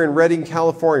deer in Redding,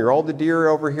 California, or all the deer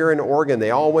over here in Oregon,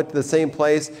 they all went to the same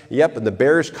place. Yep, and the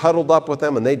bears cuddled up with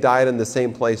them and they died in the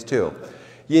same place too.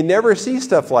 You never see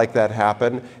stuff like that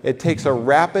happen. It takes a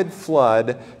rapid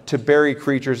flood to bury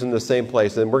creatures in the same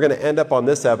place. And we're going to end up on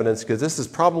this evidence because this is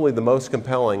probably the most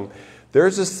compelling.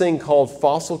 There's this thing called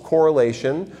fossil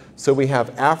correlation. So we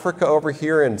have Africa over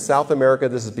here in South America.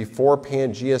 This is before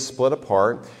Pangea split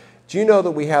apart. Do you know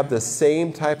that we have the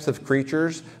same types of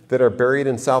creatures that are buried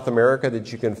in South America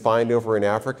that you can find over in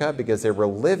Africa? Because they were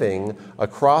living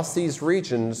across these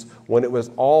regions when it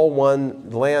was all one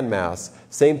landmass.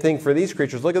 Same thing for these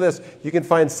creatures. Look at this. You can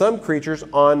find some creatures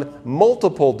on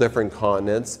multiple different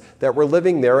continents that were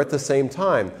living there at the same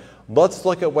time. Let's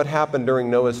look at what happened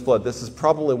during Noah's flood. This is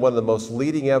probably one of the most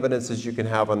leading evidences you can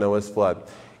have on Noah's flood.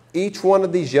 Each one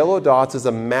of these yellow dots is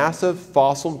a massive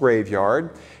fossil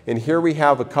graveyard. And here we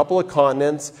have a couple of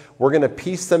continents. We're going to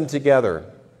piece them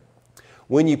together.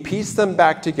 When you piece them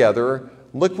back together,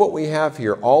 look what we have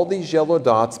here. All these yellow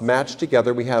dots matched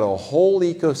together. We had a whole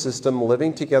ecosystem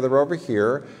living together over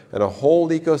here and a whole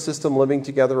ecosystem living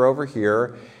together over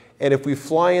here. And if we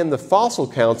fly in the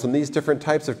fossil counts on these different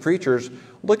types of creatures,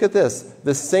 look at this.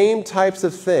 The same types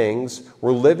of things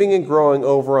were living and growing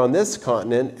over on this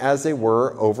continent as they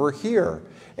were over here.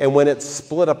 And when it's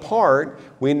split apart,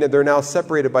 they're now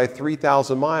separated by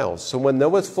 3,000 miles. So when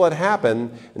Noah's flood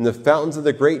happened and the fountains of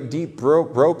the great deep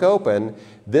broke open,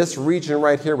 this region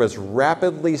right here was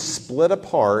rapidly split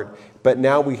apart. But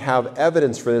now we have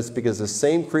evidence for this because the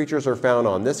same creatures are found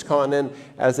on this continent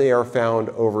as they are found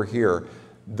over here.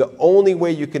 The only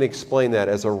way you can explain that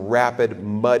is a rapid,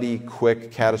 muddy,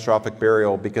 quick, catastrophic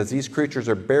burial because these creatures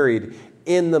are buried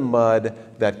in the mud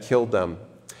that killed them.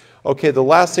 Okay, the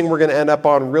last thing we're going to end up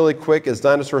on really quick is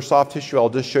dinosaur soft tissue. I'll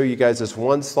just show you guys this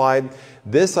one slide.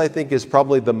 This, I think, is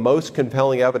probably the most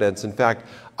compelling evidence. In fact,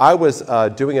 I was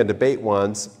doing a debate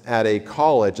once at a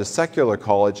college, a secular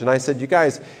college, and I said, you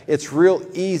guys, it's real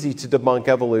easy to debunk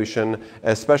evolution,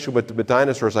 especially with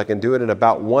dinosaurs. I can do it in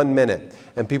about 1 minute.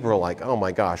 And people are like, oh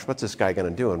my gosh, what's this guy going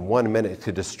to do in 1 minute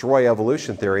to destroy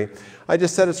evolution theory? I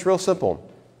just said it's real simple.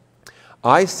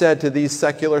 I said to these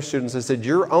secular students, I said,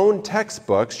 your own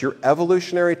textbooks, your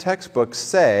evolutionary textbooks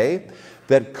say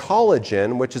that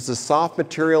collagen, which is a soft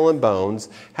material in bones,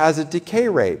 has a decay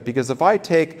rate. Because if I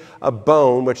take a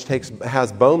bone which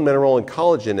has bone mineral and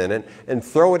collagen in it and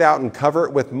throw it out and cover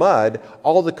it with mud,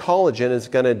 all the collagen is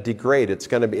going to degrade. It's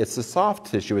the soft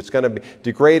tissue. It's going to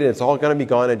degrade, and it's all going to be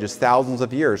gone in just thousands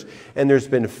of years. And there's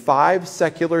been 5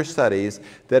 secular studies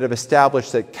that have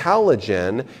established that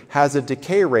collagen has a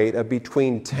decay rate of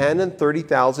between 10 and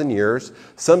 30,000 years.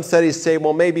 Some studies say,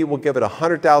 well, maybe we'll give it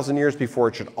 100,000 years before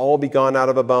it should all be gone out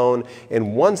of a bone.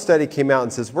 And one study came out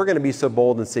and says, we're going to be so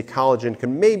bold and say collagen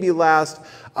can maybe last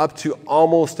up to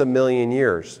almost 1,000,000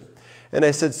 years. And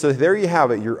I said, so there you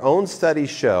have it. Your own studies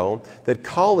show that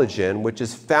collagen, which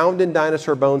is found in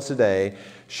dinosaur bones today,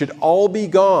 should all be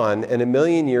gone in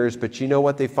 1,000,000 years. But you know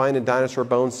what they find in dinosaur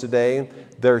bones today?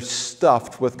 They're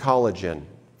stuffed with collagen.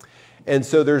 And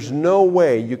so there's no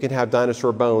way you can have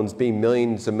dinosaur bones being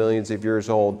millions and millions of years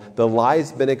old. The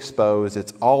lie's been exposed.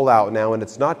 It's all out now. And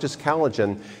it's not just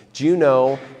collagen. Do you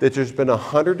know that there's been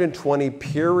 120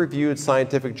 peer-reviewed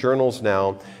scientific journals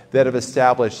now that have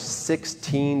established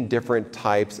 16 different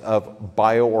types of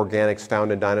bioorganics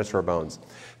found in dinosaur bones?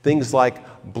 Things like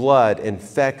blood and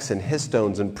fecks and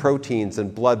histones and proteins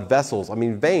and blood vessels,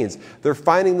 veins. They're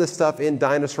finding this stuff in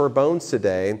dinosaur bones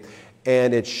today.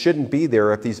 And it shouldn't be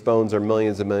there if these bones are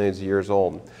millions and millions of years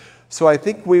old. So I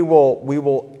think we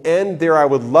will end there. I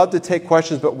would love to take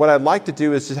questions, but what I'd like to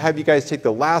do is to have you guys take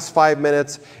the last 5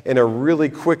 minutes in a really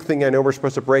quick thing. I know we're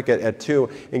supposed to break at 2,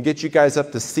 and get you guys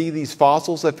up to see these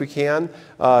fossils if we can.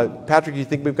 Patrick, do you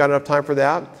think we've got enough time for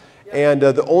that? And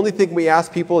the only thing we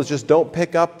ask people is just don't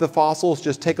pick up the fossils.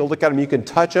 Just take a look at them. You can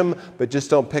touch them, but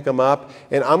just don't pick them up.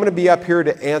 And I'm going to be up here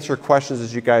to answer questions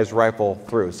as you guys rifle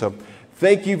through. So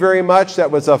thank you very much.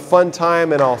 That was a fun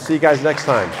time, and I'll see you guys next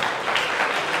time.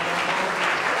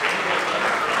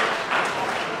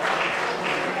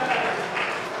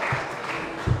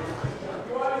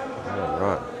 All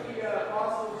right.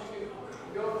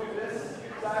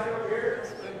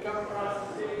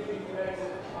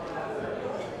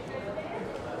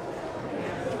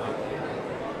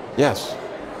 Yes.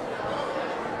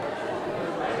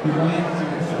 If you'd like to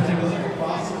take a look at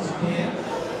fossils, you can.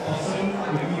 Also,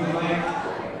 if you'd like,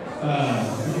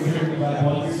 you can drink by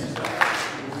once.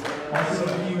 Also,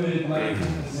 if you would like a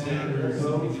snack or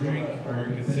something to drink or a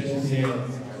concession stand,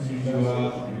 you can go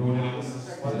out and go out to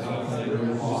the outside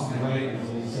room off the right. There's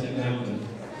a little sit down and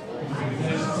there's a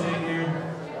concession stand here.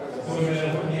 So we're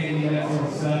going to put candy, that sort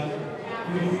of stuff.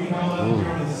 If you come up here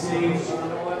on the stage,